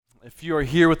If you are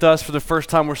here with us for the first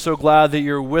time, we're so glad that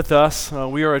you're with us.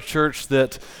 We are a church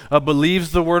that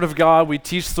believes the Word of God. We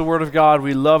teach the Word of God.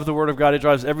 We love the Word of God. It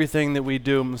drives everything that we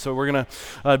do. And so we're going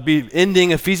to be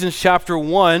ending Ephesians chapter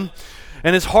 1.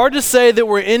 And it's hard to say that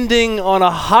we're ending on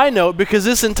a high note because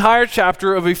this entire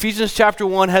chapter of Ephesians chapter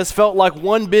 1 has felt like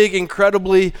one big,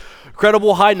 incredible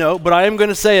high note. But I am going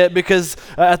to say it because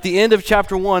at the end of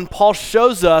chapter 1, Paul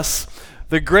shows us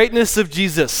the greatness of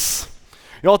Jesus.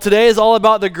 Y'all, today is all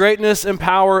about the greatness and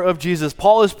power of Jesus.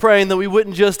 Paul is praying that we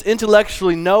wouldn't just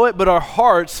intellectually know it, but our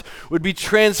hearts would be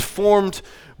transformed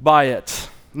by it,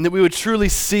 and that we would truly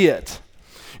see it.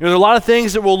 There are a lot of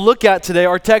things that we'll look at today.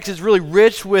 Our text is really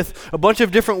rich with a bunch of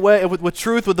different ways, with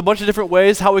truth, with a bunch of different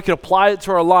ways how we can apply it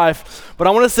to our life. But I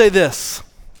want to say this.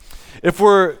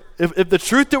 If the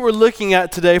truth that we're looking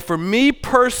at today, for me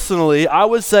personally, I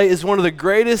would say is one of the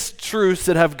greatest truths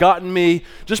that have gotten me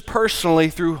just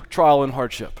personally through trial and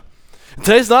hardship. And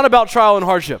today's not about trial and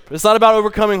hardship. It's not about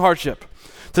overcoming hardship.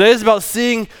 Today is about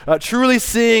truly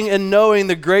seeing and knowing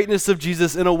the greatness of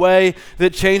Jesus in a way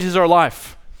that changes our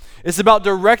life. It's about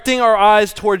directing our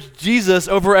eyes towards Jesus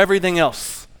over everything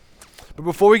else. But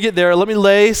before we get there, let me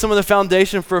lay some of the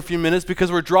foundation for a few minutes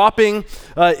because we're dropping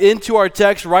into our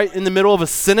text right in the middle of a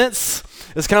sentence.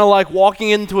 It's kind of like walking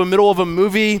into the middle of a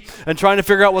movie and trying to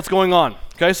figure out what's going on.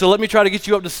 Okay, so let me try to get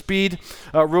you up to speed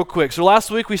real quick. So last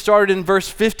week we started in verse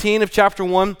 15 of chapter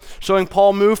 1, showing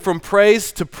Paul move from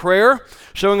praise to prayer,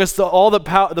 showing us all that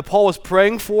Paul was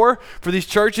praying for these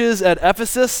churches at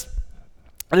Ephesus.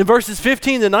 And in verses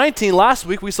 15 to 19, last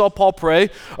week, we saw Paul pray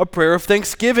a prayer of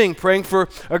thanksgiving, praying for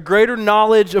a greater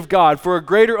knowledge of God, for a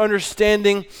greater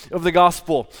understanding of the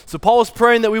gospel. So Paul was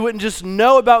praying that we wouldn't just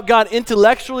know about God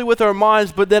intellectually with our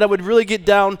minds, but that it would really get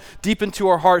down deep into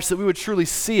our hearts, that we would truly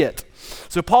see it.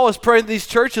 So Paul was praying that these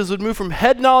churches would move from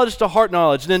head knowledge to heart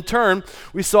knowledge. And in turn,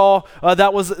 we saw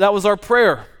that was our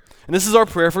prayer. And this is our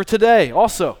prayer for today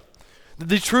also.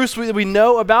 The truths that we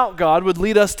know about God would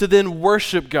lead us to then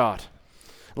worship God.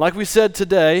 Like we said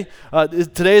today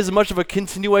is much of a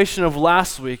continuation of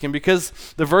last week. And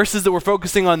because the verses that we're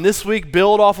focusing on this week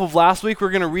build off of last week,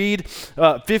 we're going to read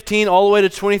 15 all the way to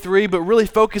 23, but really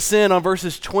focus in on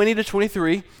verses 20 to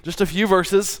 23, just a few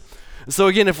verses. So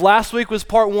again, if last week was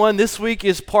part 1, this week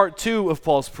is part 2 of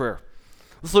Paul's prayer.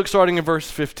 Let's look starting in verse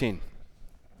 15.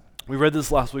 We read this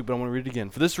last week, but I want to read it again.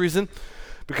 For this reason,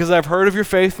 because I have heard of your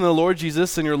faith in the Lord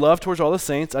Jesus and your love towards all the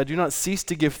saints, I do not cease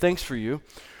to give thanks for you,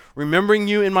 remembering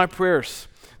you in my prayers,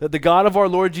 that the God of our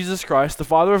Lord Jesus Christ, the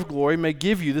Father of glory, may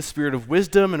give you the spirit of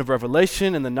wisdom and of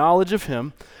revelation and the knowledge of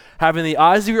him, having the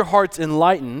eyes of your hearts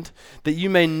enlightened, that you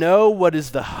may know what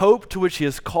is the hope to which he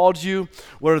has called you,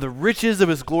 what are the riches of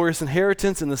his glorious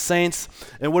inheritance in the saints,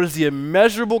 and what is the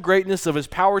immeasurable greatness of his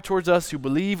power towards us who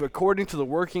believe according to the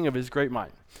working of his great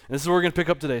might. And this is what we're going to pick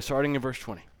up today, starting in verse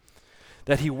 20.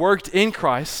 That he worked in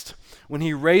Christ when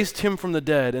he raised him from the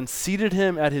dead and seated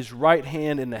him at his right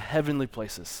hand in the heavenly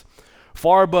places,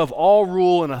 far above all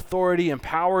rule and authority and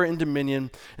power and dominion,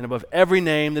 and above every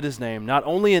name that is named, not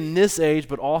only in this age,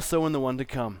 but also in the one to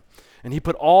come. And he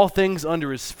put all things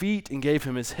under his feet and gave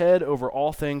him his head over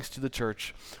all things to the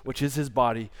church, which is his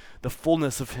body, the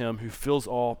fullness of him who fills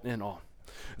all in all.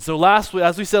 So last week,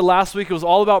 as we said last week, it was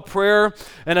all about prayer.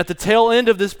 And at the tail end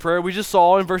of this prayer, we just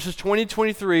saw in verses 20 to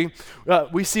 23,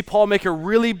 we see Paul make a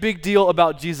really big deal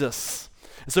about Jesus.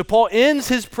 And so Paul ends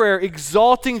his prayer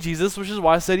exalting Jesus, which is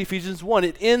why I said Ephesians 1.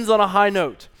 It ends on a high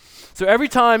note. So every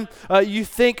time you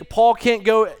think Paul can't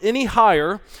go any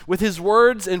higher with his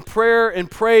words and prayer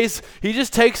and praise, he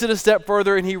just takes it a step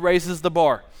further and he raises the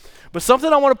bar. But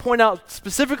something I want to point out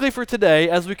specifically for today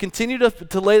as we continue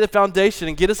to lay the foundation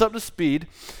and get us up to speed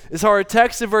is how our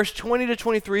text in verse 20 to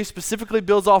 23 specifically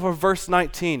builds off of verse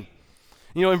 19.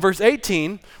 You know, in verse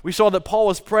 18, we saw that Paul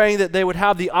was praying that they would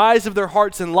have the eyes of their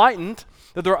hearts enlightened,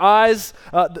 that their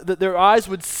eyes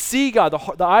would see God,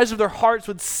 the eyes of their hearts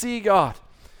would see God.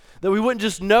 That we wouldn't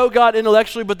just know God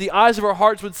intellectually, but the eyes of our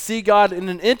hearts would see God in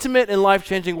an intimate and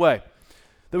life-changing way.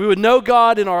 That we would know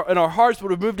God in our hearts, but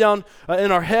would move down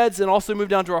in our heads and also move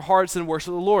down to our hearts and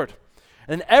worship the Lord.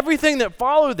 And everything that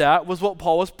followed that was what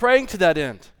Paul was praying to that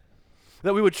end.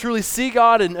 That we would truly see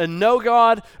God and know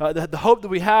God, the hope that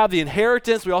we have, the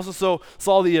inheritance. We also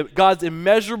saw God's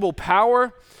immeasurable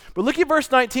power. But look at verse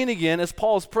 19 again as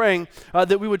Paul is praying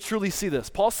that we would truly see this.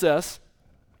 Paul says,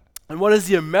 and what is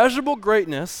the immeasurable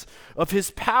greatness of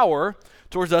his power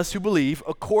towards us who believe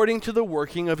according to the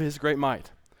working of his great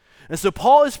might. And so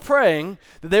Paul is praying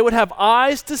that they would have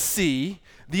eyes to see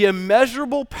the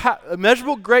immeasurable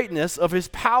greatness of his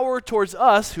power towards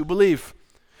us who believe.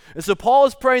 And so Paul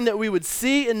is praying that we would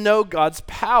see and know God's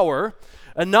power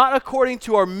and not according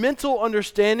to our mental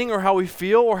understanding or how we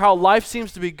feel or how life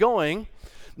seems to be going.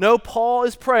 No, Paul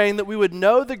is praying that we would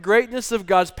know the greatness of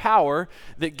God's power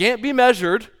that can't be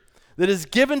measured, that is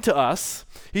given to us.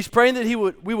 He's praying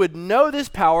that we would know this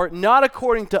power not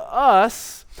according to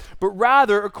us, but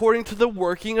rather according to the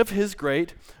working of his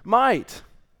great might.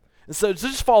 And so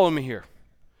just follow me here.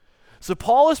 So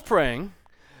Paul is praying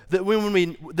that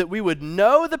we would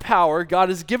know the power God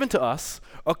has given to us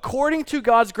according to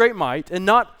God's great might and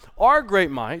not our great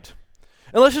might.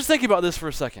 And let's just think about this for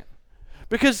a second.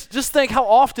 Because just think, how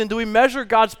often do we measure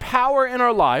God's power in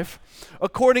our life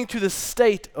according to the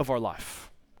state of our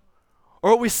life?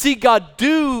 Or what we see God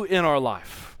do in our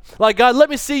life? Like, God, let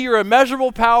me see your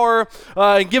immeasurable power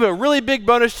and give a really big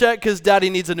bonus check because daddy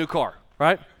needs a new car,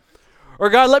 right? Or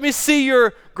God, let me see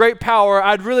your great power.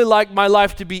 I'd really like my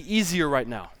life to be easier right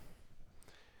now.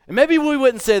 And maybe we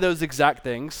wouldn't say those exact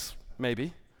things,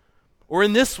 maybe, or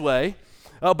in this way.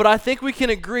 But I think we can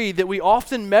agree that we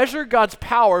often measure God's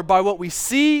power by what we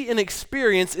see and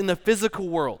experience in the physical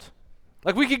world.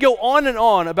 Like, we could go on and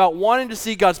on about wanting to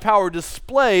see God's power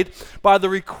displayed by the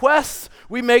requests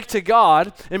we make to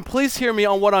God, and please hear me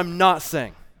on what I'm not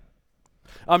saying.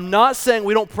 I'm not saying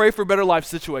we don't pray for better life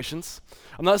situations.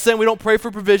 I'm not saying we don't pray for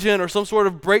provision or some sort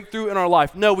of breakthrough in our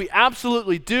life. No, we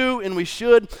absolutely do, and we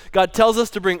should. God tells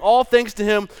us to bring all things to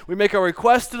him. We make our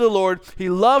requests to the Lord. He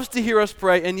loves to hear us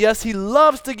pray, and yes, he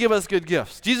loves to give us good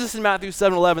gifts. Jesus in Matthew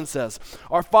 7:11 says,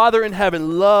 our Father in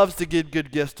heaven loves to give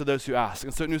good gifts to those who ask.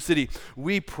 And so at New City,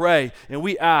 we pray, and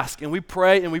we ask, and we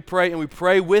pray, and we pray, and we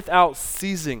pray without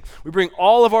ceasing. We bring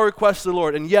all of our requests to the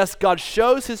Lord, and yes, God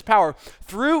shows his power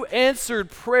through answered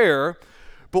prayer.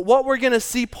 But what we're going to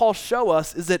see Paul show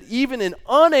us is that even in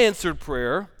unanswered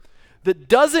prayer that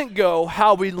doesn't go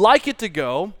how we like it to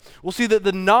go, we'll see that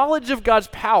the knowledge of God's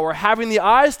power, having the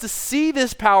eyes to see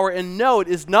this power and know it,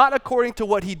 is not according to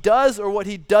what he does or what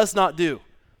he does not do.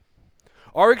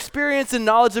 Our experience and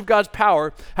knowledge of God's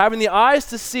power, having the eyes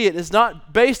to see it, is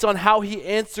not based on how he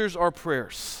answers our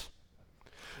prayers.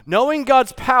 Knowing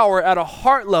God's power at a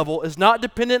heart level is not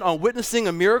dependent on witnessing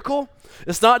a miracle.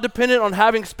 It's not dependent on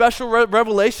having special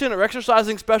revelation or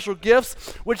exercising special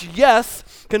gifts, which,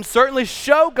 yes, can certainly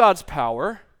show God's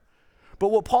power. But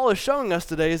what Paul is showing us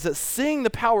today is that seeing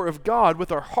the power of God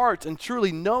with our hearts and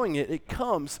truly knowing it, it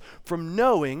comes from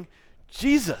knowing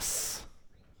Jesus.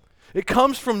 It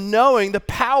comes from knowing the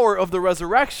power of the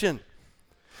resurrection.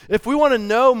 If we want to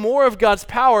know more of God's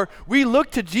power, we look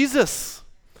to Jesus.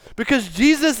 Because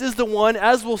Jesus is the one,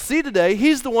 as we'll see today,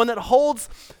 he's the one that holds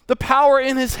the power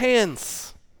in his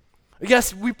hands.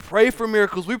 Yes, we pray for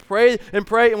miracles. We pray,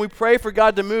 and we pray for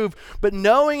God to move. But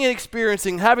knowing and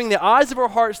experiencing, having the eyes of our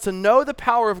hearts to know the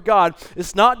power of God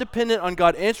is not dependent on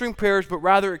God answering prayers, but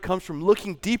rather it comes from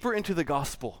looking deeper into the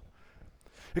gospel.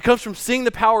 It comes from seeing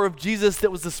the power of Jesus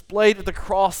that was displayed at the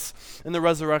cross and the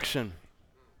resurrection.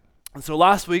 And so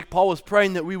last week, Paul was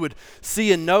praying that we would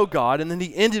see and know God, and then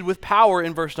he ended with power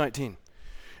in verse 19.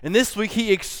 And this week,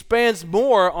 he expands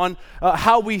more on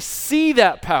how we see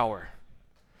that power.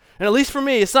 And at least for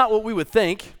me, it's not what we would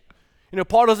think. You know,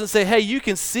 Paul doesn't say, hey, you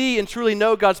can see and truly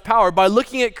know God's power by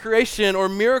looking at creation or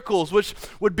miracles, which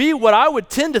would be what I would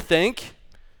tend to think.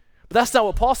 But that's not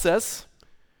what Paul says.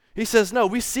 He says, no,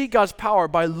 we see God's power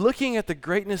by looking at the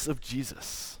greatness of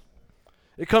Jesus.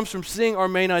 It comes from seeing our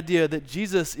main idea that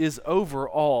Jesus is over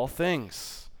all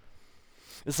things.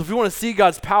 And so if we want to see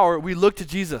God's power, we look to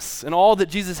Jesus and all that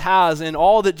Jesus has and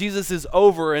all that Jesus is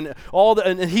over and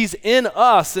and he's in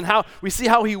us and how we see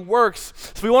how he works.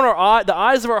 So if we want the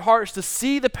eyes of our hearts to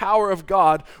see the power of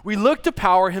God, we look to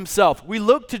power himself. We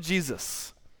look to Jesus.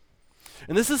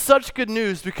 And this is such good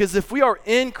news because if we are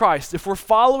in Christ, if we're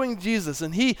following Jesus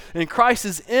and Christ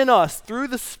is in us through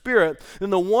the Spirit,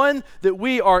 then the one that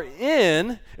we are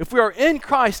in, if we are in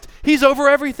Christ, he's over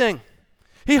everything.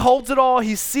 He holds it all,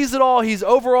 he sees it all, he's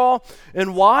over all.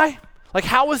 And why? Like,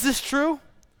 how is this true?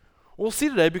 We'll see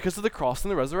today because of the cross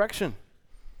and the resurrection.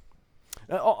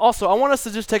 Also, I want us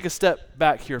to just take a step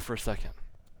back here for a second.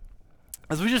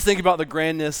 As we just think about the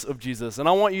grandness of Jesus, and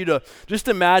I want you to just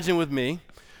imagine with me,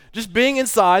 just being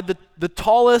inside the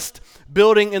tallest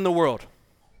building in the world,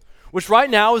 which right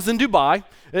now is in Dubai.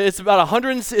 It's about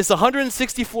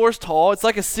 160 floors tall. It's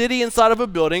like a city inside of a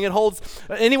building. It holds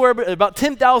anywhere about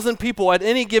 10,000 people at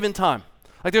any given time.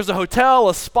 Like there's a hotel,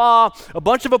 a spa, a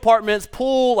bunch of apartments,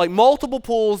 pool, like multiple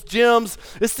pools, gyms.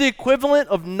 It's the equivalent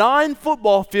of 9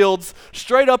 football fields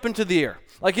straight up into the air.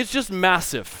 Like it's just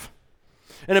massive.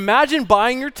 And imagine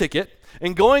buying your ticket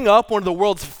and going up one of the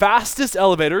world's fastest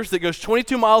elevators that goes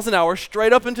 22 miles an hour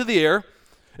straight up into the air.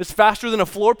 It's faster than a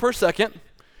floor per second.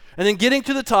 And then getting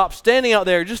to the top, standing out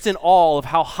there just in awe of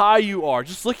how high you are,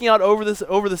 just looking out over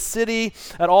the city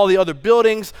at all the other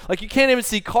buildings, like you can't even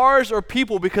see cars or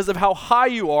people because of how high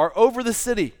you are over the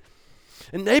city.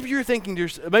 And maybe you'll be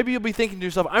thinking to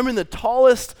yourself, I'm in the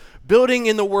tallest building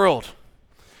in the world,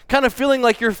 kind of feeling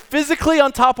like you're physically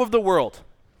on top of the world.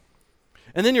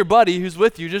 And then your buddy who's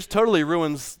with you just totally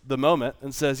ruins the moment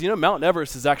and says, Mount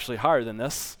Everest is actually higher than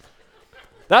this.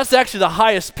 That's actually the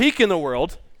highest peak in the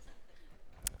world.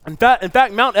 In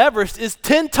fact, Mount Everest is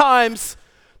 10 times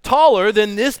taller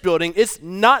than this building. It's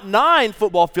not 9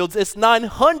 football fields, it's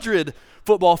 900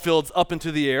 football fields up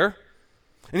into the air.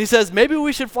 And he says, maybe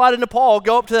we should fly to Nepal,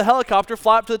 go up to the helicopter,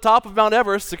 fly up to the top of Mount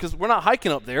Everest, because we're not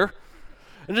hiking up there,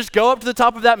 and just go up to the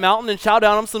top of that mountain and chow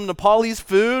down on some Nepalese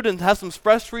food and have some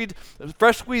fresh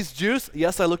squeezed juice.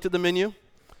 Yes, I looked at the menu.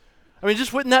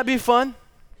 Just wouldn't that be fun?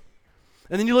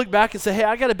 And then you look back and say, hey,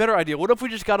 I got a better idea. What if we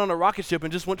just got on a rocket ship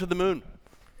and just went to the moon?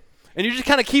 And you just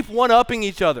kind of keep one-upping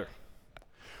each other.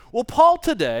 Well, Paul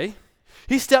today,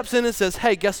 he steps in and says,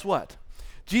 hey, guess what?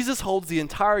 Jesus holds the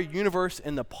entire universe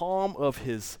in the palm of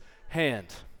his hand.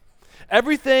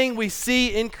 Everything we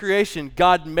see in creation,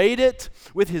 God made it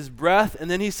with his breath, and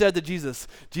then he said to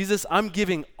Jesus, I'm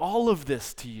giving all of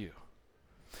this to you.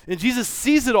 And Jesus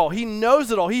sees it all. He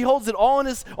knows it all. He holds it all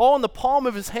in the palm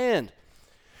of his hand.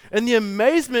 And the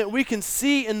amazement we can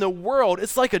see in the world,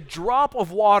 it's like a drop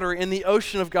of water in the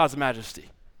ocean of God's majesty.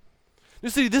 You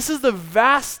see, this is the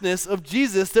vastness of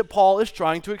Jesus that Paul is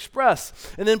trying to express.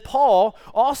 And then Paul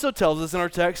also tells us in our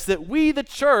text that we, the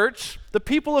church, the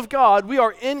people of God, we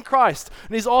are in Christ.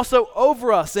 And he's also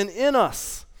over us and in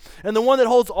us. And the one that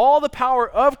holds all the power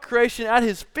of creation at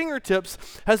his fingertips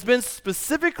has been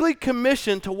specifically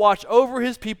commissioned to watch over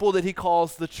his people that he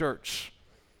calls the church.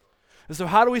 And so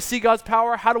how do we see God's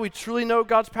power? How do we truly know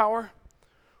God's power?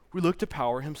 We look to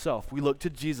power himself. We look to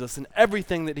Jesus and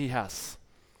everything that he has.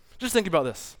 Just think about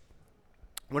this.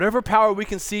 Whatever power we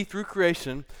can see through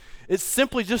creation, it's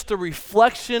simply just a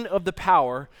reflection of the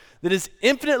power that is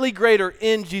infinitely greater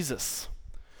in Jesus.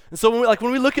 And so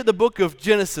when we look at the book of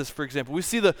Genesis, for example, we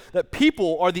see that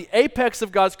people are the apex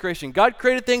of God's creation. God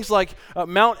created things like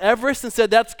Mount Everest and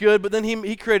said that's good, but then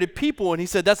he created people and he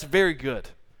said that's very good.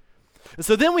 And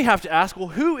so then we have to ask, well,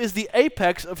 who is the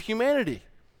apex of humanity?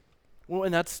 Well,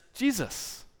 and that's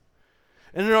Jesus.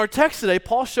 And in our text today,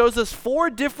 Paul shows us 4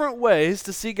 different ways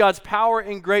to see God's power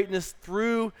and greatness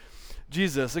through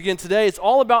Jesus. Again, today it's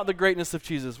all about the greatness of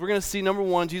Jesus. We're going to see, number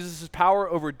 1, Jesus' power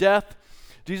over death,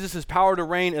 Jesus' power to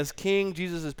reign as king,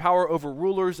 Jesus' power over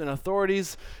rulers and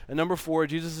authorities, and number 4,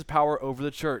 Jesus' power over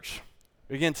the church.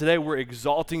 Again, today we're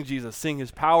exalting Jesus, seeing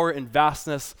his power and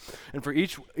vastness. And for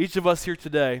each of us here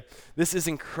today, this is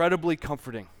incredibly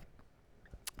comforting.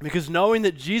 Because knowing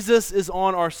that Jesus is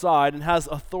on our side and has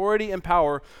authority and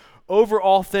power over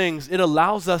all things, it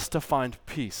allows us to find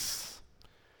peace.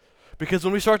 Because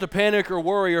when we start to panic or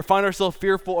worry or find ourselves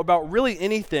fearful about really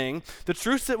anything, the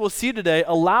truths that we'll see today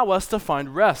allow us to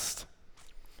find rest.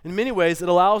 In many ways, it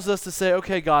allows us to say,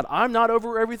 okay, God, I'm not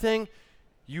over everything,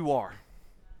 you are.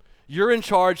 You're in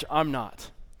charge, I'm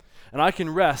not. And I can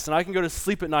rest and I can go to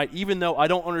sleep at night even though I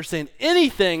don't understand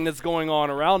anything that's going on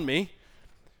around me.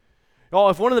 Y'all,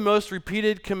 if one of the most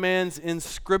repeated commands in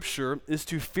Scripture is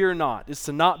to fear not, is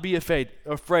to not be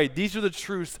afraid, these are the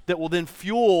truths that will then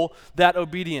fuel that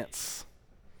obedience.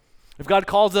 If God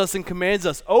calls us and commands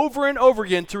us over and over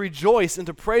again to rejoice and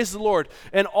to praise the Lord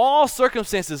in all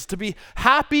circumstances, to be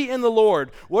happy in the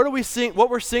Lord, what we're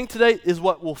seeing today is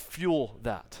what will fuel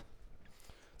that.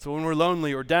 So when we're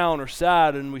lonely or down or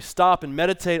sad and we stop and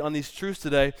meditate on these truths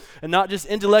today and not just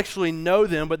intellectually know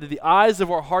them, but that the eyes of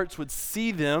our hearts would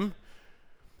see them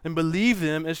and believe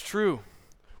them as true.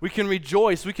 We can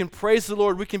rejoice, we can praise the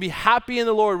Lord, we can be happy in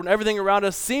the Lord when everything around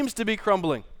us seems to be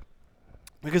crumbling.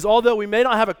 Because although we may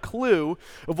not have a clue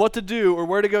of what to do or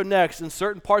where to go next in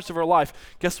certain parts of our life,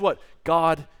 guess what?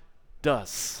 God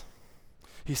does.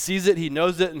 He sees it, he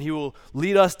knows it, and he will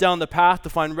lead us down the path to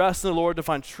find rest in the Lord, to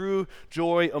find true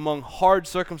joy among hard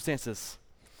circumstances.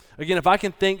 Again, if I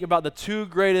can think about the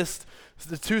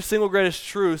two single greatest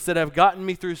truths that have gotten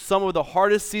me through some of the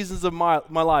hardest seasons of my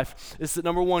life, is that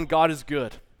number 1, God is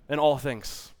good in all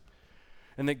things,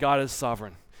 and that God is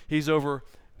sovereign. He's over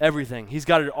everything. He's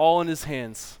got it all in his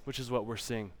hands, which is what we're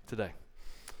seeing today.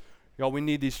 Y'all, we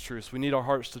need these truths. We need our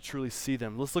hearts to truly see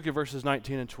them. Let's look at verses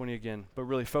 19 and 20 again, but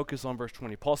really focus on verse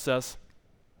 20. Paul says,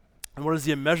 "And what is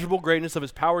the immeasurable greatness of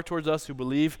his power towards us who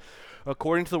believe,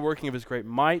 according to the working of his great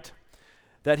might,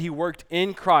 that he worked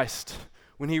in Christ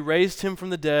when he raised him from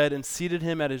the dead and seated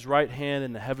him at his right hand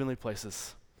in the heavenly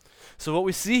places." So what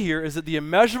we see here is that the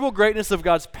immeasurable greatness of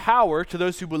God's power to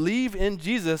those who believe in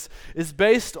Jesus is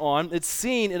based on, it's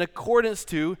seen in accordance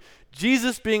to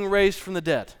Jesus being raised from the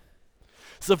dead.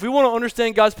 So if we want to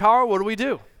understand God's power, what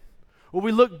do? Well,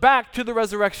 we look back to the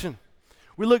resurrection.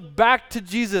 We look back to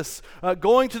Jesus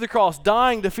going to the cross,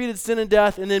 dying, defeated sin and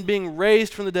death, and then being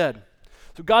raised from the dead.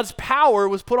 So God's power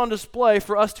was put on display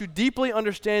for us to deeply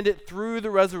understand it through the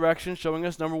resurrection, showing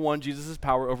us, number one, Jesus'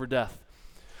 power over death.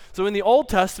 So in the Old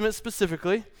Testament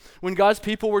specifically, when God's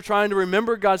people were trying to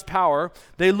remember God's power,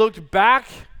 they looked back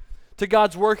to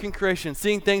God's work in creation,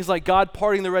 seeing things like God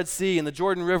parting the Red Sea and the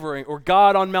Jordan River, or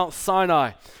God on Mount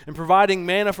Sinai and providing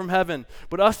manna from heaven.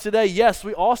 But us today, yes,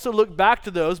 we also look back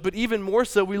to those, but even more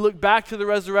so, we look back to the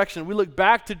resurrection. We look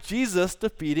back to Jesus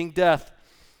defeating death.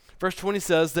 Verse 20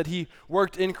 says that he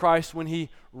worked in Christ when he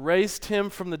raised him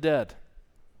from the dead,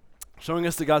 showing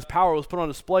us that God's power was put on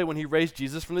display when he raised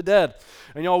Jesus from the dead.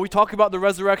 And y'all, we talk about the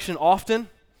resurrection often.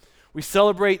 We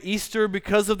celebrate Easter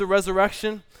because of the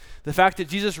resurrection. The fact that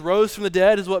Jesus rose from the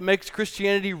dead is what makes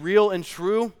Christianity real and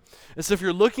true. And so if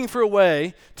you're looking for a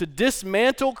way to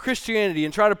dismantle Christianity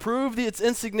and try to prove its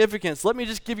insignificance, let me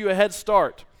just give you a head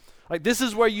start. Like, this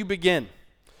is where you begin.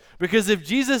 Because if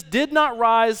Jesus did not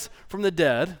rise from the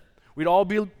dead, we'd all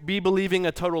be believing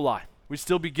a total lie. We'd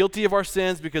still be guilty of our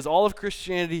sins because all of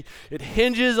Christianity, it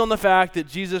hinges on the fact that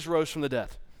Jesus rose from the dead.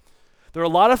 There are a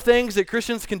lot of things that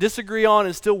Christians can disagree on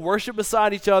and still worship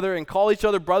beside each other and call each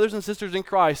other brothers and sisters in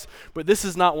Christ, but this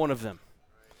is not one of them.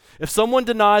 If someone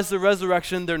denies the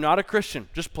resurrection, they're not a Christian,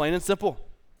 just plain and simple.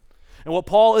 And what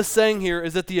Paul is saying here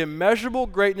is that the immeasurable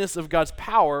greatness of God's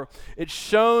power, it's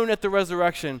shown at the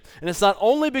resurrection. And it's not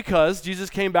only because Jesus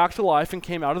came back to life and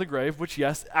came out of the grave, which,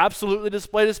 yes, absolutely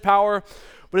displayed his power,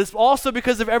 but it's also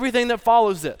because of everything that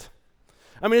follows it.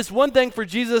 I mean, it's one thing for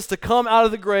Jesus to come out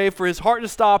of the grave, for his heart to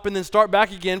stop, and then start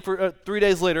back again for 3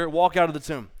 days later, walk out of the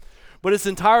tomb. But it's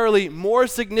entirely more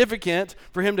significant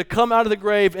for him to come out of the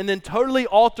grave and then totally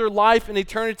alter life and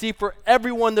eternity for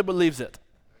everyone that believes it.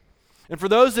 And for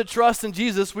those that trust in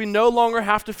Jesus, we no longer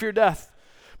have to fear death.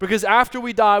 Because after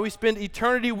we die, we spend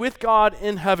eternity with God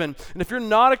in heaven. And if you're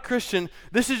not a Christian,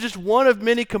 this is just one of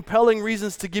many compelling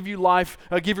reasons to give your life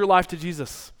to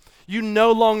Jesus. You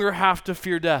no longer have to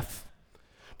fear death.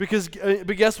 But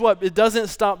guess what? It doesn't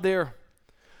stop there.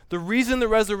 The reason the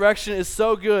resurrection is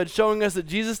so good, showing us that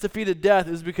Jesus defeated death,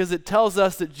 is because it tells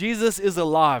us that Jesus is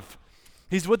alive.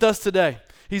 He's with us today.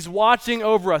 He's watching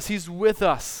over us. He's with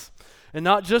us. And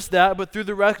not just that, but through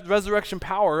the resurrection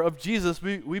power of Jesus,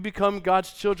 we become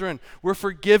God's children. We're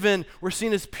forgiven. We're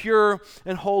seen as pure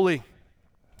and holy.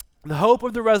 The hope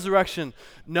of the resurrection,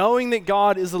 knowing that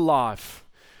God is alive,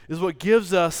 is what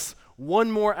gives us one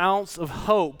more ounce of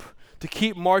hope to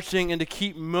keep marching and to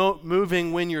keep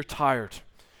moving when you're tired.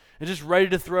 And just ready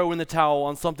to throw in the towel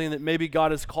on something that maybe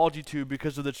God has called you to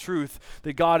because of the truth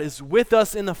that God is with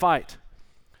us in the fight.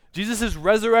 Jesus'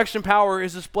 resurrection power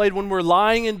is displayed when we're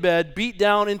lying in bed, beat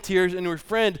down in tears, and your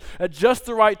friend at just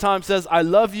the right time says, I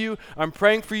love you, I'm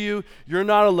praying for you, you're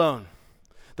not alone.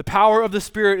 The power of the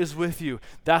Spirit is with you.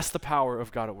 That's the power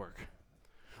of God at work.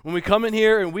 When we come in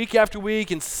here and week after week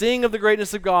and sing of the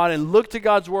greatness of God and look to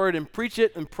God's word and preach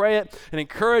it and pray it and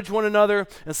encourage one another,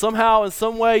 and somehow in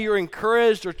some way you're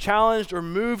encouraged or challenged or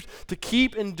moved to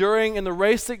keep enduring in the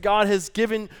race that God has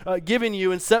given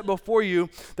you and set before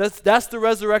you, that's the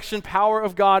resurrection power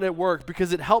of God at work,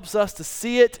 because it helps us to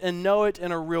see it and know it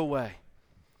in a real way.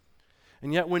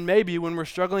 And yet when we're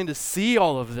struggling to see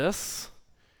all of this,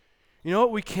 you know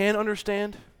what we can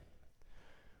understand?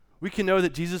 We can know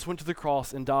that Jesus went to the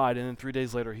cross and died, and then 3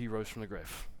 days later, he rose from the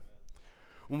grave.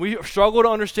 When we struggle to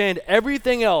understand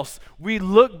everything else, we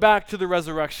look back to the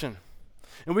resurrection.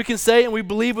 And we can say and we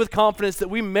believe with confidence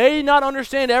that we may not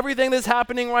understand everything that's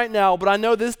happening right now, but I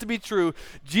know this to be true.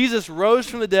 Jesus rose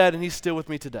from the dead, and he's still with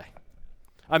me today.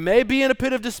 I may be in a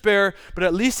pit of despair, but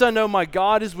at least I know my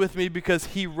God is with me because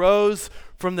he rose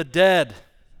from the dead.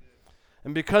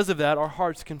 And because of that, our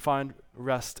hearts can find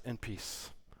rest and peace.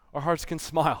 Our hearts can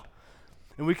smile.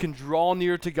 And we can draw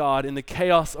near to God in the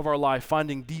chaos of our life,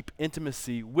 finding deep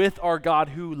intimacy with our God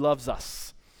who loves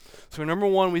us. So number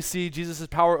one, we see Jesus'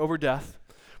 power over death.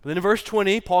 But then in verse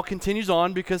 20, Paul continues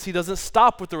on because he doesn't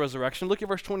stop with the resurrection. Look at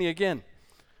verse 20 again.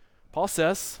 Paul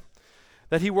says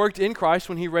that he worked in Christ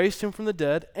when he raised him from the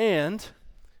dead and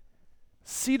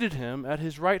seated him at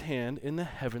his right hand in the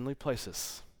heavenly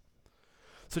places.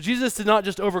 So Jesus did not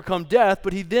just overcome death,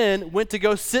 but he then went to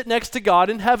go sit next to God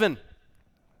in heaven.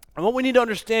 And what we need to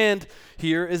understand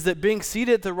here is that being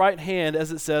seated at the right hand,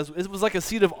 as it says, it was like a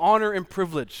seat of honor and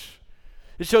privilege.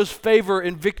 It shows favor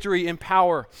and victory and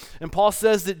power. And Paul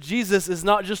says that Jesus is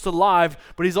not just alive,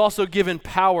 but he's also given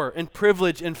power and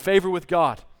privilege and favor with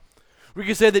God. We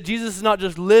could say that Jesus is not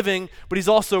just living, but he's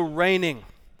also reigning.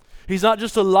 He's not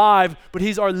just alive, but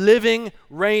he's our living,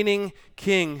 reigning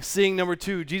king. Seeing number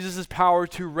 2, Jesus' power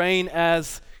to reign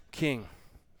as king.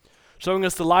 Showing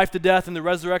us the life, the death, and the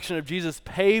resurrection of Jesus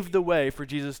paved the way for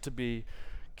Jesus to be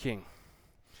king.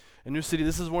 In New City,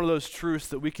 this is one of those truths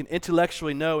that we can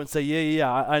intellectually know and say,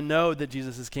 yeah, I know that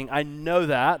Jesus is king. I know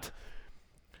that.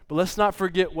 But let's not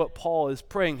forget what Paul is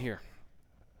praying here.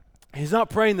 He's not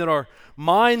praying that our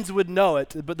minds would know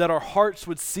it, but that our hearts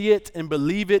would see it and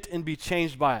believe it and be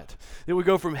changed by it. That we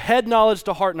go from head knowledge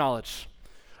to heart knowledge.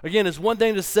 Again, it's one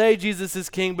thing to say Jesus is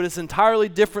king, but it's an entirely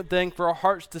different thing for our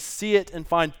hearts to see it and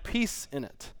find peace in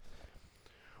it.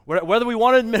 Whether we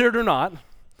want to admit it or not,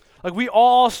 like we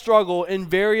all struggle in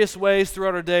various ways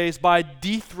throughout our days by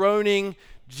dethroning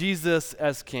Jesus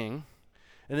as king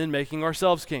and then making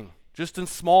ourselves king, just in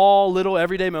small, little,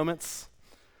 everyday moments.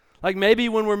 Like maybe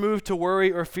when we're moved to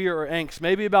worry or fear or angst,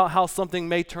 maybe about how something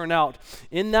may turn out.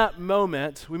 In that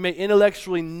moment, we may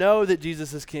intellectually know that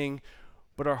Jesus is king,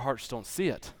 but our hearts don't see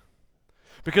it.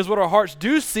 Because what our hearts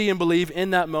do see and believe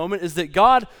in that moment is that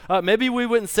God, maybe we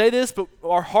wouldn't say this, but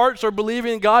our hearts are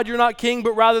believing, God, you're not king,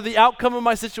 but rather the outcome of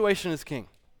my situation is king.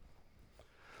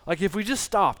 Like if we just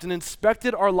stopped and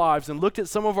inspected our lives and looked at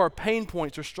some of our pain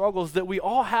points or struggles that we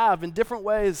all have in different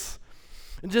ways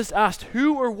and just asked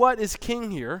who or what is king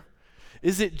here,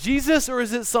 is it Jesus or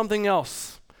is it something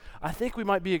else? I think we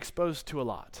might be exposed to a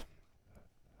lot.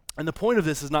 And the point of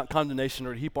this is not condemnation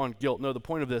or to heap on guilt. No, the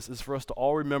point of this is for us to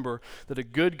all remember that a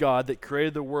good God that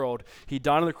created the world, he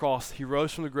died on the cross, he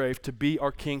rose from the grave to be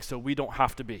our king so we don't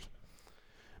have to be.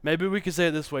 Maybe we could say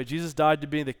it this way, Jesus died to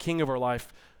be the king of our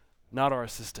life, not our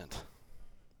assistant.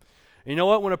 And you know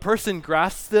what? When a person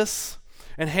grasps this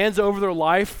and hands over their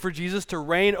life for Jesus to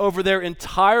reign over their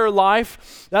entire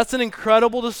life, that's an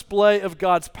incredible display of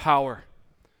God's power.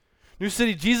 New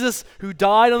City, Jesus, who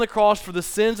died on the cross for the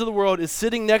sins of the world, is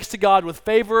sitting next to God with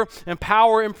favor and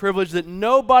power and privilege that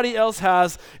nobody else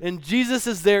has, and Jesus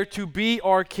is there to be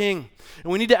our king.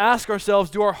 And we need to ask ourselves,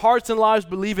 do our hearts and lives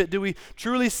believe it? Do we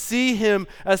truly see him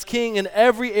as king in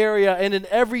every area and in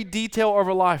every detail of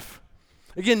our life?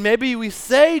 Again, maybe we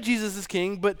say Jesus is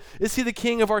king, but is he the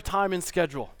king of our time and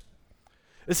schedule?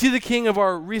 Is he the king of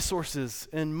our resources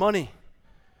and money?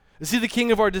 Is he the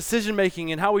king of our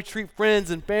decision-making and how we treat friends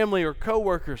and family or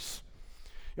coworkers?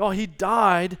 Y'all,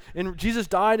 Jesus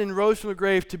died and rose from the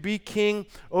grave to be king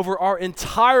over our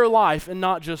entire life and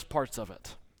not just parts of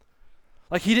it.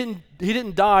 Like he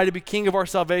didn't die to be king of our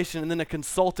salvation and then a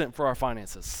consultant for our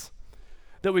finances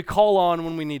that we call on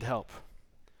when we need help.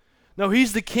 No,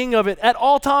 he's the king of it at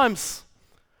all times.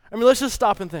 I mean, let's just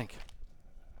stop and think.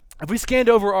 If we scanned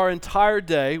over our entire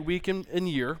day, week and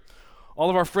year, all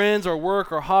of our friends, our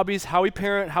work, our hobbies, how we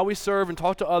parent, how we serve and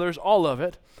talk to others, all of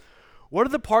it, what are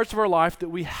the parts of our life that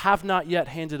we have not yet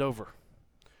handed over?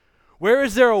 Where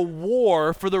is there a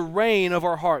war for the reign of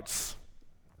our hearts?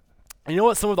 And you know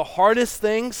what some of the hardest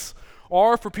things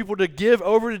are for people to give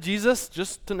over to Jesus,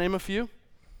 just to name a few?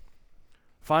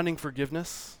 Finding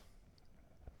forgiveness.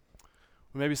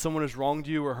 Maybe someone has wronged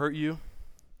you or hurt you.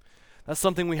 That's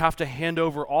something we have to hand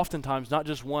over oftentimes, not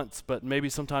just once, but maybe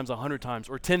sometimes 100 times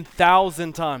or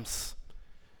 10,000 times.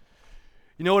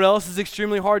 You know what else is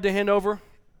extremely hard to hand over?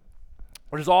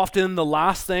 What is often the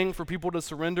last thing for people to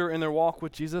surrender in their walk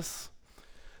with Jesus?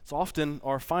 It's often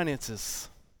our finances.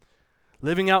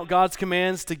 Living out God's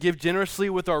commands to give generously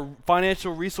with our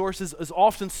financial resources is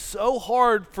often so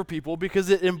hard for people because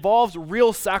it involves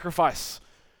real sacrifice.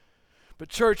 But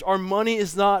church, our money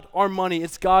is not our money.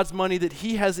 It's God's money that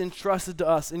he has entrusted to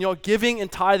us. And y'all, giving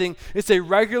and tithing, it's a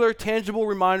regular, tangible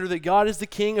reminder that God is the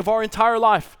king of our entire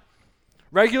life.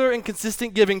 Regular and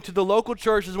consistent giving to the local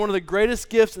church is one of the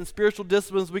greatest gifts and spiritual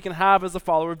disciplines we can have as a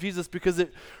follower of Jesus because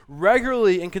it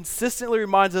regularly and consistently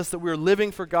reminds us that we are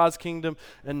living for God's kingdom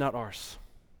and not ours.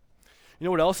 You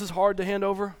know what else is hard to hand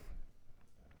over?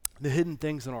 The hidden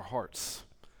things in our hearts.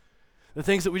 The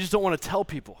things that we just don't want to tell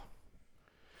people.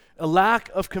 A lack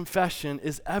of confession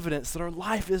is evidence that our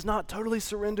life is not totally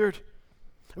surrendered.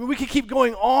 I mean, we could keep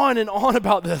going on and on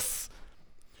about this.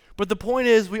 But the point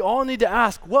is, we all need to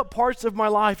ask, what parts of my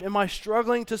life am I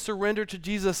struggling to surrender to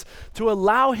Jesus to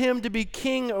allow him to be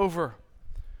king over?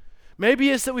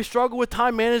 Maybe it's that we struggle with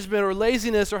time management or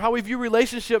laziness or how we view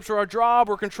relationships or our job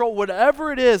or control,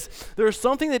 whatever it is. There's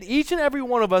something that each and every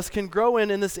one of us can grow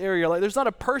in this area. Like there's not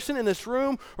a person in this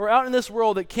room or out in this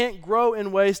world that can't grow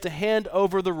in ways to hand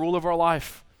over the rule of our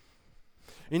life.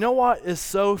 You know what is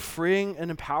so freeing and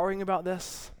empowering about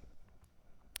this?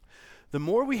 the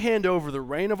more we hand over the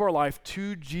reign of our life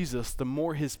to Jesus, the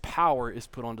more his power is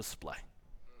put on display.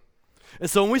 And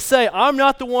so when we say, I'm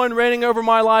not the one reigning over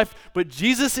my life, but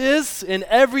Jesus is in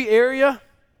every area,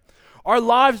 our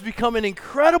lives become an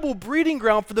incredible breeding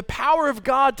ground for the power of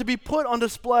God to be put on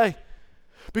display.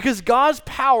 Because God's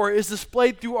power is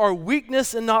displayed through our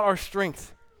weakness and not our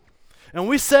strength. And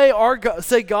we say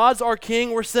God's our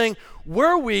king, we're saying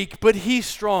we're weak, but he's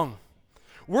strong.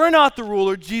 We're not the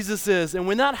ruler, Jesus is. And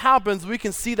when that happens, we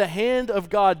can see the hand of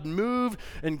God move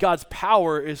and God's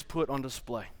power is put on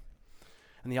display.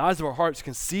 And the eyes of our hearts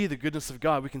can see the goodness of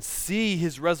God. We can see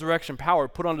his resurrection power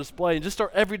put on display in just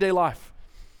our everyday life.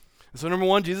 And so number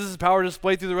one, Jesus' power is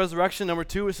displayed through the resurrection. Number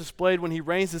two, it's displayed when he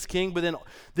reigns as king. But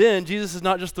then Jesus is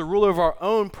not just the ruler of our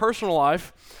own personal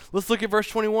life. Let's look at verse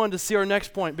 21 to see our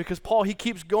next point. Because Paul, he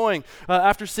keeps going.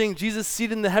 After seeing Jesus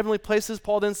seated in the heavenly places,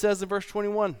 Paul then says in verse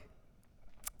 21,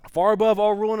 far above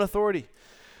all rule and authority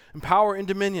and power and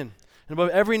dominion, and above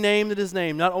every name that is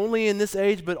named, not only in this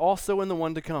age, but also in the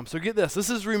one to come. So get this. This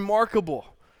is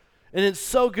remarkable, and it's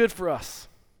so good for us.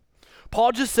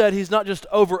 Paul just said he's not just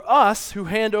over us who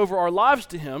hand over our lives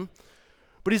to him,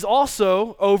 but he's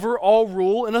also over all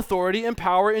rule and authority and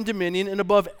power and dominion and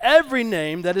above every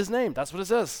name that is named. That's what it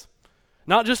says.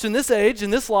 Not just in this age, in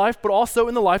this life, but also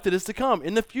in the life that is to come,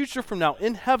 in the future from now,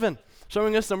 in heaven.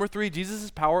 Showing us, number three,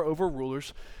 Jesus' power over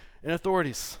rulers and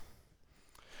authorities.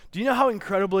 Do you know how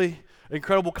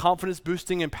incredible confidence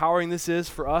boosting, empowering this is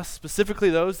for us, specifically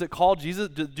those that call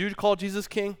Jesus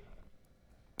king?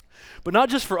 But not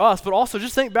just for us, but also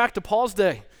just think back to Paul's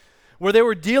day, where they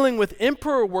were dealing with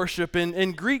emperor worship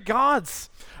and Greek gods.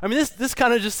 I mean, this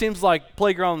kind of just seems like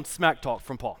playground smack talk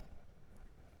from Paul.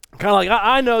 Kind of like,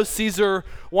 I know Caesar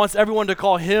wants everyone to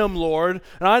call him Lord,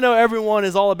 and I know everyone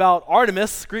is all about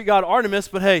Artemis, Greek god Artemis,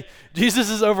 but hey, Jesus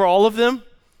is over all of them.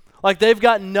 Like, they've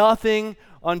got nothing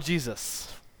on Jesus.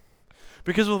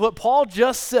 Because with what Paul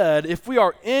just said, if we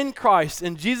are in Christ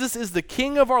and Jesus is the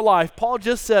king of our life, Paul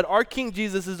just said our King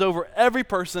Jesus is over every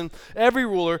person, every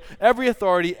ruler, every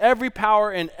authority, every power,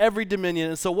 and every dominion.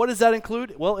 And so what does that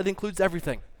include? Well, it includes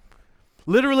everything.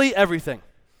 Literally everything.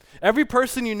 Every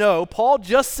person you know, Paul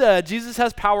just said Jesus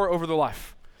has power over their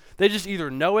life. They just either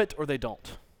know it or they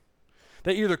don't.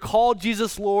 They either call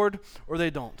Jesus Lord or they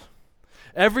don't.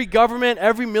 Every government,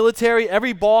 every military,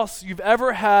 every boss you've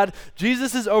ever had,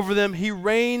 Jesus is over them. He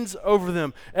reigns over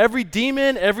them. Every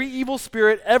demon, every evil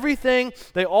spirit, everything,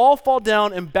 they all fall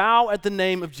down and bow at the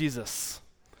name of Jesus.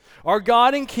 Our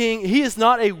God and King, he is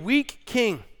not a weak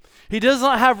king. He does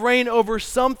not have reign over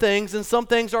some things, and some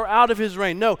things are out of his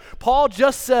reign. No, Paul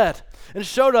just said and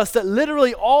showed us that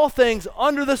literally all things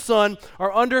under the sun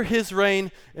are under his reign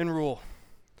and rule.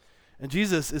 And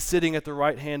Jesus is sitting at the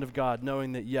right hand of God,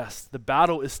 knowing that yes, the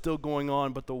battle is still going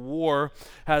on, but the war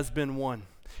has been won.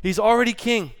 He's already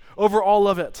king over all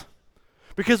of it.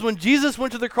 Because when Jesus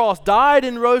went to the cross, died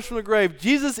and rose from the grave,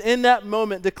 Jesus in that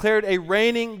moment declared a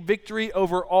reigning victory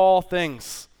over all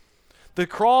things. The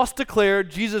cross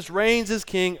declared Jesus reigns as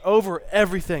king over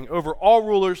everything, over all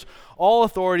rulers, all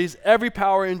authorities, every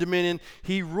power and dominion.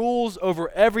 He rules over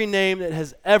every name that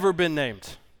has ever been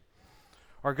named.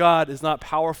 Our God is not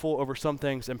powerful over some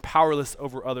things and powerless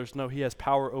over others. No, he has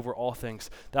power over all things.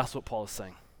 That's what Paul is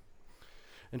saying.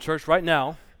 In church, right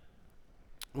now,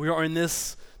 we are in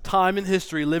this time in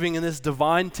history living in this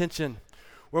divine tension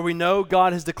where we know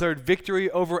God has declared victory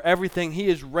over everything. He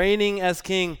is reigning as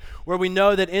king, where we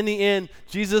know that in the end,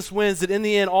 Jesus wins, that in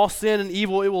the end, all sin and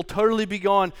evil, it will totally be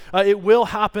gone. It will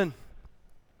happen.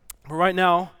 But right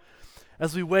now,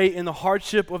 as we wait in the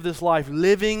hardship of this life,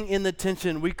 living in the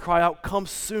tension, we cry out, come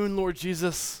soon, Lord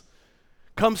Jesus.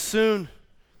 Come soon.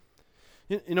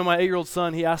 You know, my 8-year-old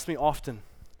son, he asks me often,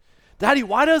 Daddy,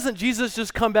 why doesn't Jesus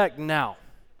just come back now?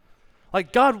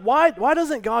 Like, God, why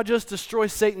doesn't God just destroy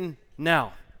Satan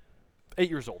now? 8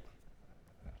 years old.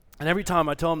 And every time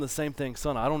I tell him the same thing,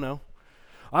 son, I don't know.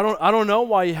 I don't know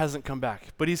why he hasn't come back,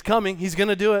 but he's coming. He's going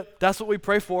to do it. That's what we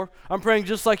pray for. I'm praying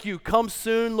just like you. Come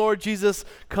soon, Lord Jesus.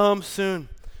 Come soon.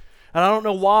 And I don't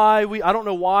know why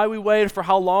we wait, for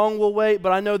how long we'll wait,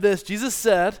 but I know this. Jesus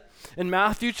said in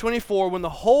Matthew 24, when the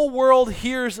whole world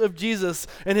hears of Jesus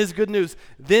and his good news,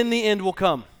 then the end will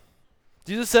come.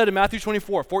 Jesus said in Matthew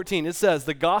 24:14, it says,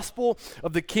 the gospel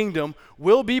of the kingdom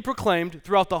will be proclaimed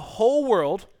throughout the whole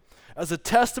world as a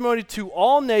testimony to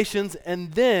all nations,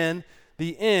 and then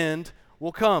the end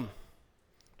will come.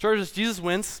 Church, Jesus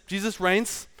wins. Jesus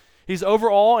reigns. He's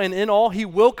over all and in all. He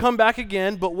will come back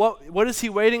again, but what is he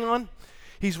waiting on?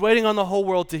 He's waiting on the whole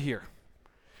world to hear.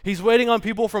 He's waiting on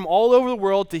people from all over the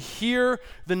world to hear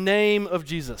the name of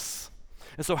Jesus.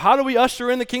 And so how do we usher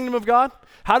in the kingdom of God?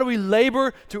 How do we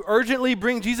labor to urgently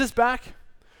bring Jesus back?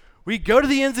 We go to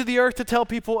the ends of the earth to tell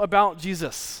people about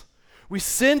Jesus. We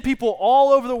send people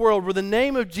all over the world where the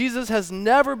name of Jesus has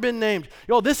never been named.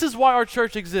 Y'all, this is why our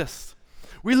church exists.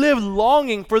 We live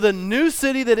longing for the new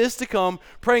city that is to come,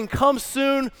 praying, come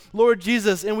soon, Lord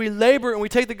Jesus. And we labor and we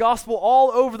take the gospel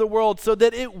all over the world so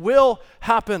that it will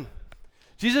happen.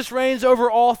 Jesus reigns over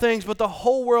all things, but the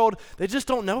whole world, they just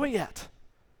don't know it yet.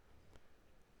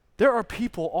 There are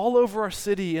people all over our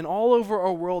city and all over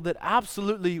our world that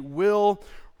absolutely will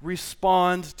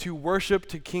respond to worship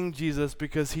to King Jesus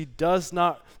because he does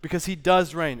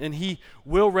reign, and he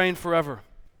will reign forever.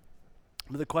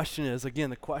 But the question is,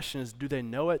 do they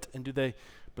know it and do they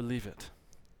believe it?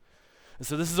 And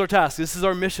so this is our task. This is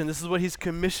our mission. This is what he's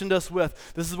commissioned us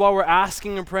with. This is why we're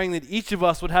asking and praying that each of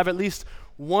us would have at least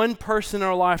one person in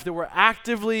our life that we're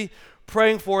actively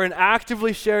praying for and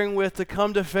actively sharing with to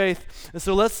come to faith. And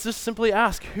so let's just simply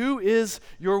ask, who is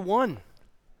your one?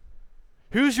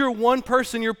 Who's your one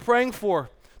person you're praying for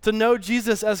to know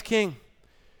Jesus as King?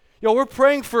 We're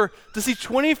praying to see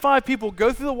 25 people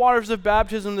go through the waters of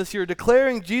baptism this year,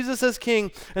 declaring Jesus as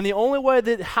King, and the only way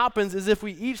that happens is if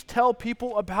we each tell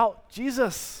people about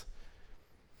Jesus.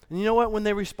 And you know what? When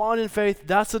they respond in faith,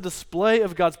 that's a display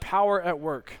of God's power at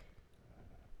work.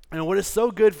 And what is so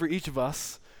good for each of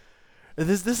us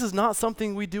is this is not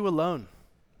something we do alone.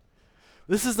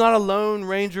 This is not a lone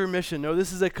ranger mission. No,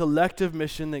 this is a collective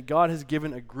mission that God has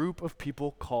given a group of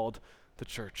people called the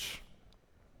church.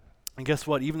 And guess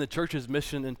what? Even the church's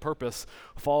mission and purpose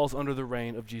falls under the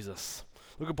reign of Jesus.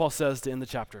 Look what Paul says to end the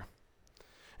chapter.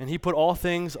 And he put all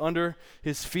things under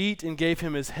his feet and gave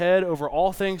him his head over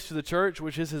all things to the church,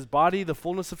 which is his body, the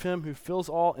fullness of him who fills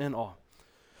all in all.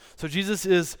 So Jesus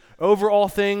is over all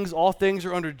things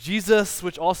are under Jesus,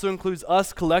 which also includes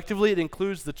us collectively. It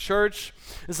includes the church.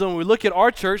 And so when we look at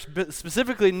our church,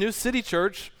 specifically New City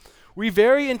Church, we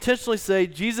very intentionally say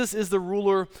Jesus is the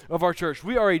ruler of our church.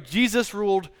 We are a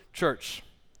Jesus-ruled church.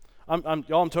 I'm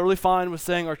totally fine with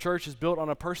saying our church is built on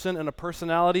a person and a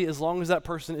personality as long as that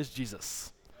person is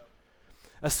Jesus.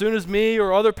 As soon as me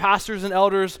or other pastors and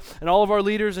elders and all of our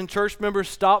leaders and church members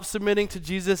stop submitting to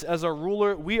Jesus as our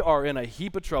ruler, we are in a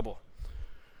heap of trouble.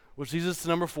 Which leads us to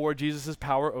number 4, Jesus'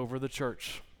 power over the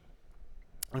church.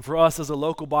 And for us as a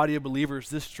local body of believers,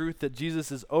 this truth that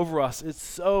Jesus is over us, it's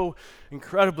so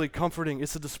incredibly comforting.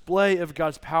 It's a display of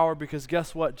God's power because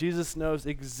guess what? Jesus knows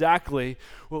exactly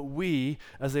what we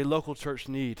as a local church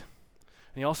need.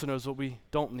 And he also knows what we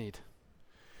don't need.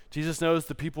 Jesus knows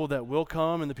the people that will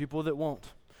come and the people that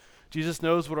won't. Jesus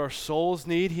knows what our souls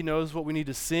need. He knows what we need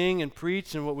to sing and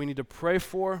preach and what we need to pray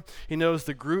for. He knows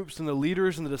the groups and the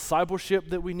leaders and the discipleship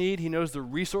that we need. He knows the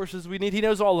resources we need. He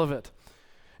knows all of it.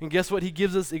 And guess what? He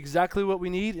gives us exactly what we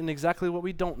need and exactly what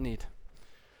we don't need.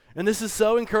 And this is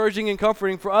so encouraging and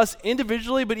comforting for us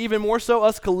individually, but even more so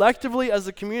us collectively as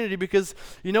a community, because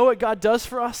you know what God does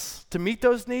for us to meet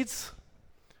those needs?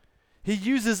 He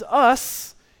uses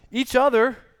us, each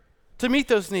other, to meet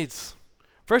those needs.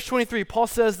 Verse 23, Paul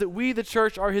says that we, the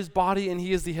church, are his body and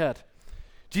he is the head.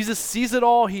 Jesus sees it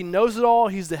all. He knows it all.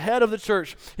 He's the head of the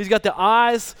church. He's got the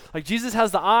eyes. Like Jesus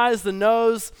has the eyes, the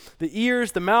nose, the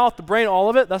ears, the mouth, the brain, all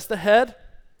of it. That's the head.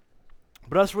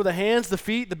 But us were the hands, the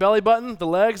feet, the belly button, the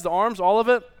legs, the arms, all of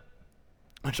it.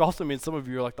 Which also means some of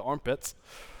you are like the armpits.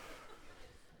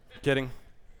 Kidding.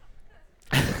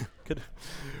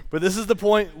 But this is the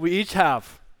point we each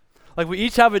have. Like we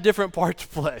each have a different part to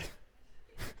play.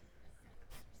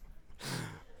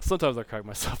 Sometimes I crack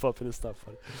myself up and it's not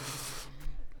funny.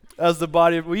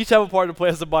 We each have a part to play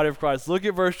as the body of Christ. Look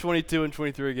at verse 22 and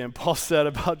 23 again. Paul said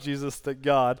about Jesus that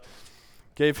God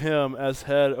gave him as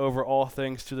head over all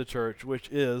things to the church, which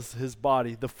is his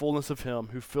body, the fullness of him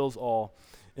who fills all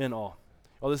in all.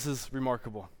 Oh, this is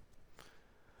remarkable.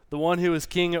 The one who is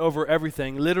king over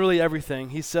everything, literally everything,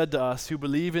 he said to us who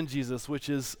believe in Jesus, which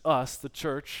is us, the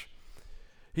church,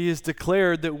 he has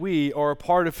declared that we are a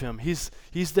part of him. He's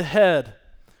the head.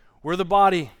 We're the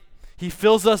body. He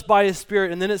fills us by his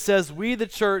Spirit. And then it says, we, the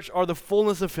church, are the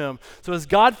fullness of him. So as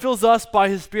God fills us by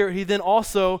his Spirit, he then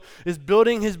also is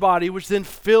building his body, which then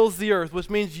fills the earth, which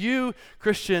means you,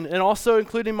 Christian, and also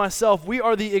including myself, we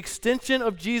are the extension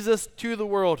of Jesus to the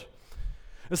world.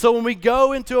 And so when we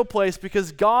go into a place,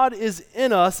 because God is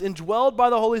in us, indwelled by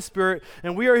the Holy Spirit,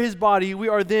 and we are his body, we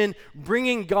are then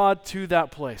bringing God to that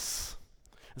place.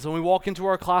 And so when we walk into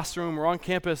our classroom or on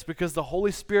campus, because the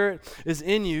Holy Spirit is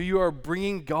in you, you are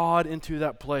bringing God into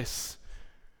that place.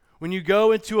 When you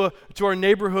go to our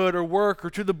neighborhood or work or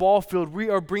to the ball field, we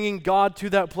are bringing God to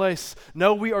that place.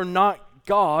 No, we are not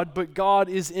God, but God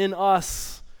is in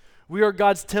us. We are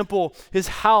God's temple, his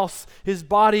house, his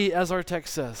body, as our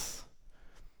text says.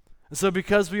 And so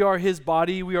because we are his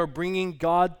body, we are bringing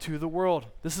God to the world.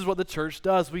 This is what the church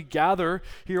does. We gather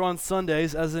here on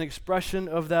Sundays as an expression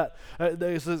of that.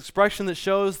 There's an expression that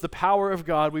shows the power of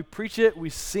God. We preach it, we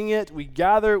sing it, we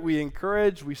gather, we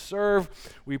encourage, we serve,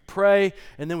 we pray,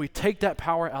 and then we take that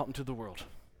power out into the world.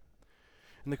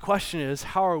 And the question is,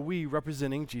 how are we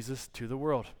representing Jesus to the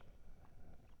world?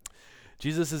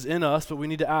 Jesus is in us, but we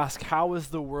need to ask, how is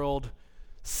the world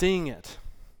seeing it?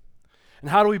 And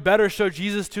how do we better show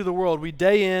Jesus to the world? We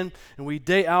day in and we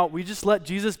day out, we just let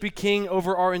Jesus be king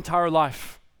over our entire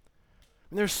life.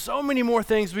 And there's so many more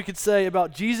things we could say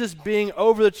about Jesus being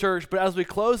over the church, but as we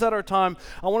close out our time,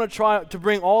 I want to try to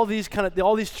bring all these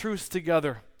truths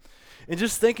together. And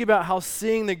just think about how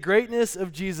seeing the greatness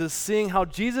of Jesus, seeing how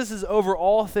Jesus is over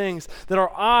all things, that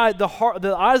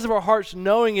the eyes of our hearts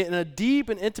knowing it in a deep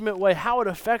and intimate way, how it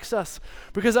affects us.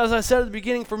 Because as I said at the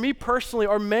beginning, for me personally,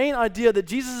 our main idea that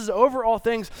Jesus is over all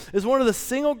things is one of the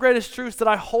single greatest truths that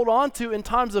I hold on to in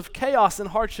times of chaos and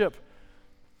hardship.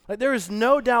 Like, there is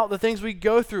no doubt the things we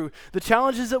go through, the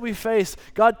challenges that we face,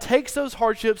 God takes those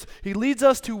hardships, he leads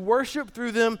us to worship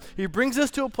through them, he brings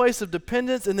us to a place of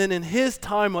dependence, and then in his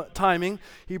timing,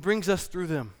 he brings us through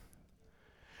them.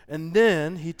 And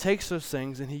then he takes those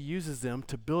things and he uses them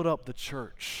to build up the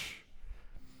church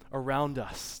around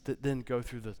us that then go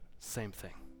through the same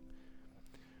thing.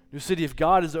 New City, if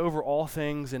God is over all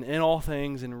things and in all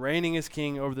things and reigning as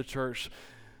king over the church,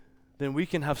 then we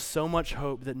can have so much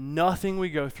hope that nothing we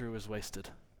go through is wasted.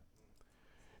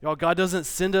 Y'all, God doesn't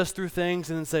send us through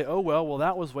things and then say, oh, well,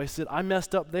 that was wasted. I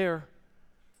messed up there.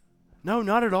 No,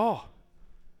 not at all.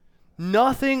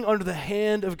 Nothing under the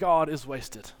hand of God is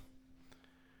wasted.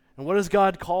 And what does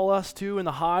God call us to in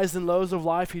the highs and lows of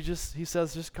life? He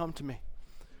says, just come to me.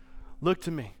 Look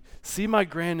to me. See my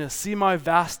grandness. See my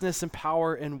vastness and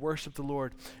power and worship the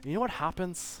Lord. And you know what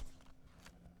happens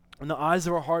when the eyes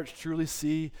of our hearts truly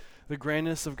see the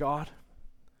grandness of God?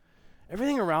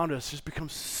 Everything around us just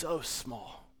becomes so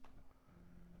small.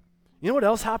 You know what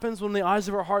else happens when the eyes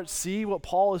of our hearts see what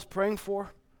Paul is praying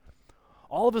for?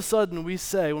 All of a sudden we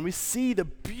say, when we see the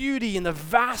beauty and the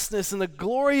vastness and the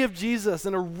glory of Jesus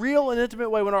in a real and intimate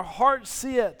way, when our hearts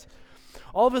see it,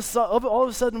 all of a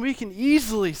sudden we can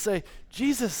easily say,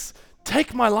 Jesus,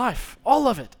 take my life, all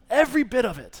of it, every bit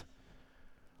of it.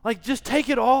 Like, just take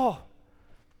it all.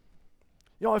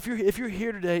 You know, if you're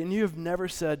here today and you have never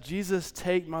said, Jesus,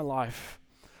 take my life,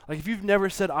 like if you've never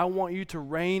said, I want you to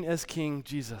reign as King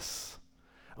Jesus,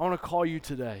 I want to call you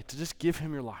today to just give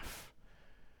him your life,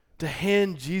 to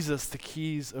hand Jesus the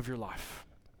keys of your life.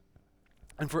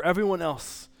 And for everyone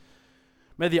else,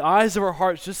 may the eyes of our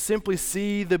hearts just simply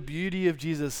see the beauty of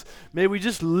Jesus. May we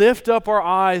just lift up our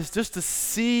eyes just to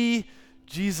see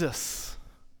Jesus.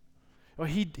 Well,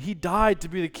 he died to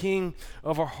be the King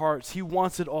of our hearts. He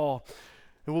wants it all.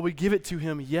 And will we give it to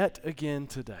him yet again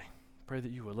today? Pray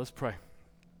that you would. Let's pray.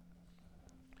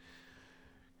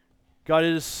 God,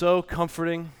 it is so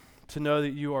comforting to know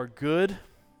that you are good.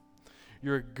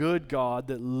 You're a good God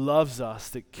that loves us,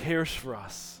 that cares for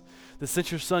us, that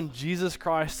sent your son Jesus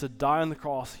Christ to die on the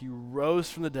cross. He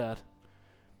rose from the dead.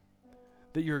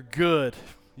 That you're good.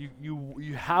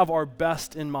 You have our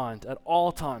best in mind at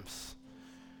all times.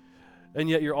 And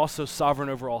yet you're also sovereign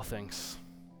over all things.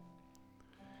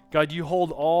 God, you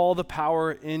hold all the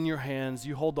power in your hands.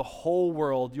 You hold the whole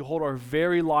world. You hold our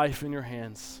very life in your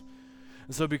hands.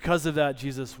 And so because of that,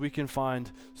 Jesus, we can find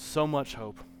so much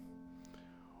hope.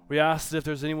 We ask that if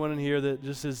there's anyone in here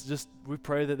that we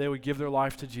pray that they would give their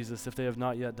life to Jesus if they have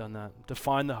not yet done that, to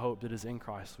find the hope that is in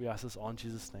Christ. We ask this all in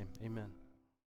Jesus' name. Amen.